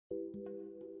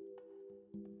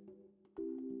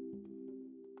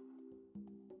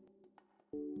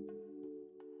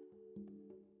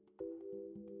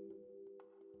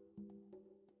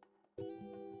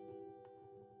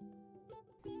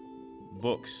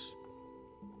Books.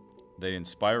 They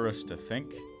inspire us to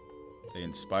think, they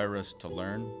inspire us to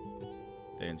learn,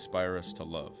 they inspire us to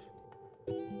love.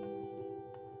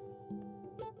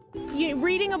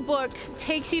 Reading a book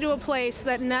takes you to a place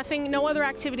that no other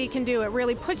activity can do. It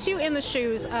really puts you in the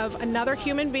shoes of another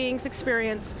human being's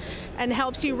experience and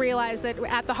helps you realize that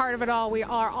at the heart of it all, we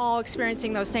are all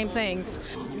experiencing those same things.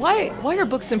 Why are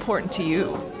books important to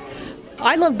you?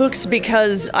 I love books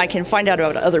because I can find out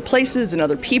about other places and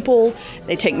other people.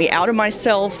 They take me out of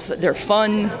myself. They're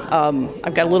fun.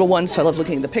 I've got a little one, so I love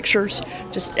looking at the pictures.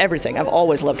 Just everything. I've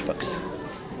always loved books.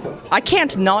 I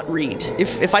can't not read.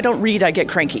 If I don't read, I get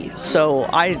cranky. So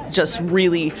I just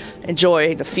really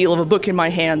enjoy the feel of a book in my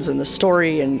hands and the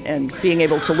story and being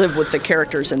able to live with the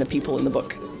characters and the people in the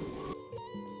book.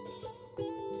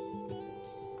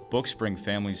 Books bring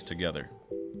families together.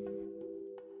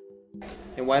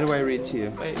 And why do I read to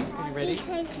you? Wait, are you ready?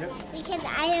 Because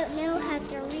I don't know how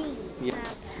to read.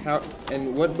 Yeah.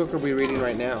 And what book are we reading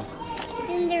right now?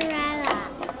 Cinderella.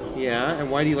 Yeah,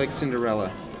 and why do you like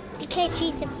Cinderella? Because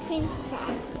she's a princess.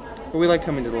 Well, we like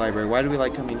coming to the library. Why do we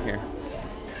like coming here?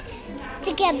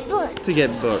 To get books. To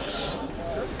get books.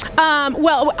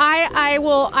 Well, I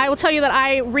will tell you that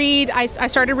I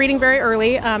started reading very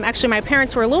early. Actually, my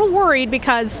parents were a little worried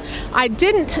because I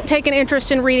didn't take an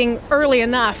interest in reading early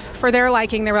enough for their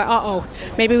liking. They were like, uh-oh,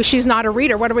 maybe she's not a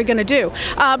reader. What are we going to do?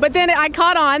 But then I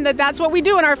caught on that that's what we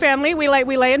do in our family. We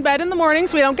lay in bed in the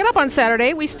mornings. We don't get up on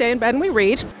Saturday. We stay in bed and we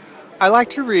read. I like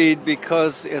to read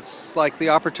because it's like the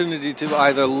opportunity to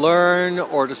either learn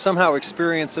or to somehow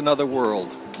experience another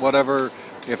world. Whatever,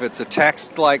 if it's a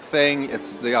text-like thing,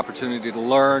 it's the opportunity to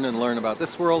learn about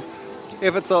this world.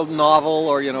 If it's a novel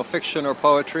or, fiction or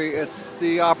poetry, it's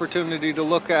the opportunity to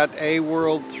look at a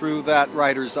world through that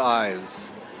writer's eyes.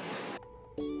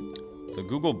 The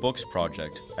Google Books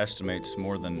Project estimates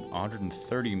more than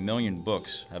 130 million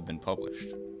books have been published.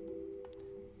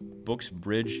 Books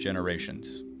bridge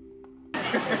generations.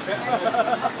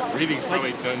 Reading's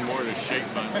probably done more to shape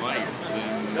my life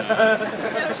than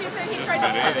just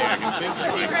about anything I can think of.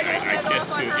 I get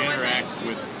to interact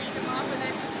with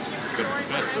the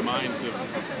best minds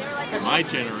of my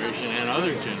generation and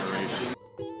other generations.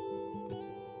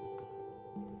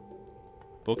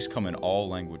 Books come in all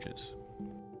languages.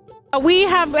 We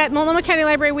have, at Multnomah County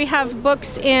Library, we have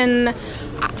books in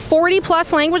 40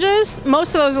 plus languages.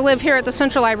 Most of those live here at the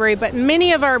Central Library, but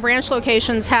many of our branch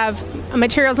locations have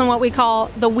materials in what we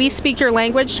call the We Speak Your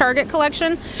Language target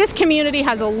collection. This community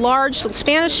has a large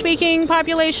Spanish-speaking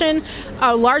population,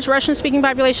 a large Russian-speaking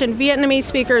population, Vietnamese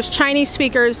speakers, Chinese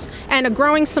speakers, and a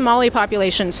growing Somali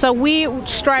population. So we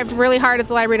strived really hard at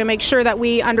the library to make sure that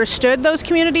we understood those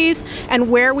communities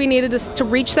and where we needed to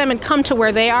reach them and come to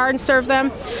where they are and serve them.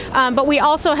 But we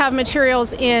also have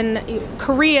materials in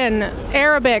Korean,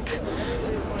 Arabic,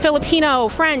 Filipino,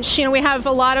 French. We have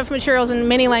a lot of materials in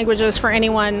many languages for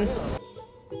anyone.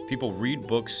 People read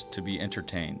books to be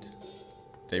entertained.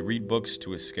 They read books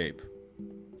to escape.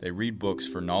 They read books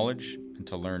for knowledge and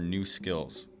to learn new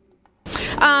skills.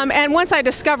 And once I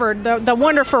discovered the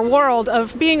wonderful world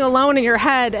of being alone in your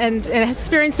head and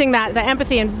experiencing the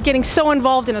empathy and getting so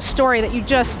involved in a story that you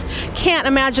just can't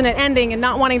imagine it ending and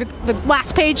not wanting the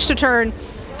last page to turn,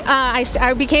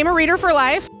 I became a reader for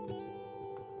life.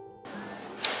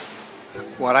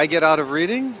 What I get out of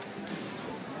reading?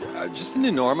 Just an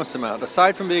enormous amount.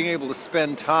 Aside from being able to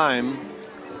spend time,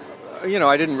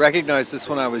 I didn't recognize this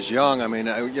when I was young. I mean,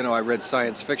 I read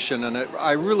science fiction and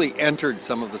I really entered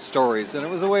some of the stories. And it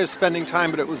was a way of spending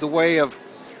time, but it was a way of,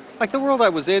 the world I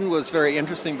was in was very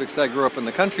interesting because I grew up in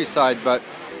the countryside, but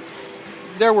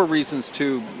there were reasons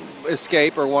to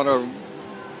escape or want to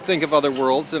think of other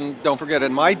worlds. And don't forget,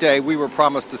 in my day, we were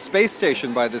promised a space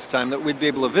station by this time that we'd be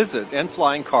able to visit, and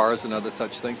flying cars and other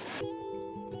such things.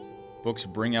 Books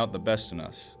bring out the best in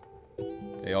us.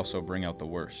 They also bring out the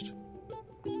worst.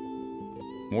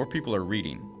 More people are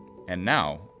reading, and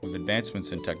now, with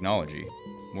advancements in technology,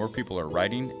 more people are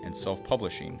writing and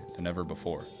self-publishing than ever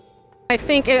before. I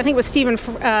think it was Stephen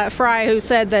Fry who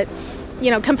said that,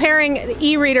 comparing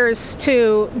e-readers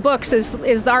to books is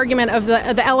the argument of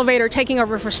the elevator taking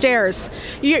over for stairs.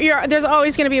 There's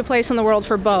always going to be a place in the world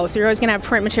for both. You're always going to have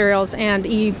print materials and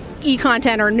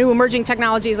e-content or new emerging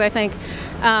technologies, I think.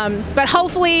 But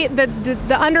hopefully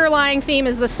the underlying theme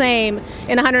is the same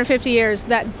in 150 years,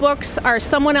 that books are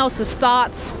someone else's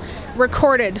thoughts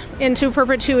recorded into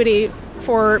perpetuity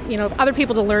for other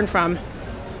people to learn from.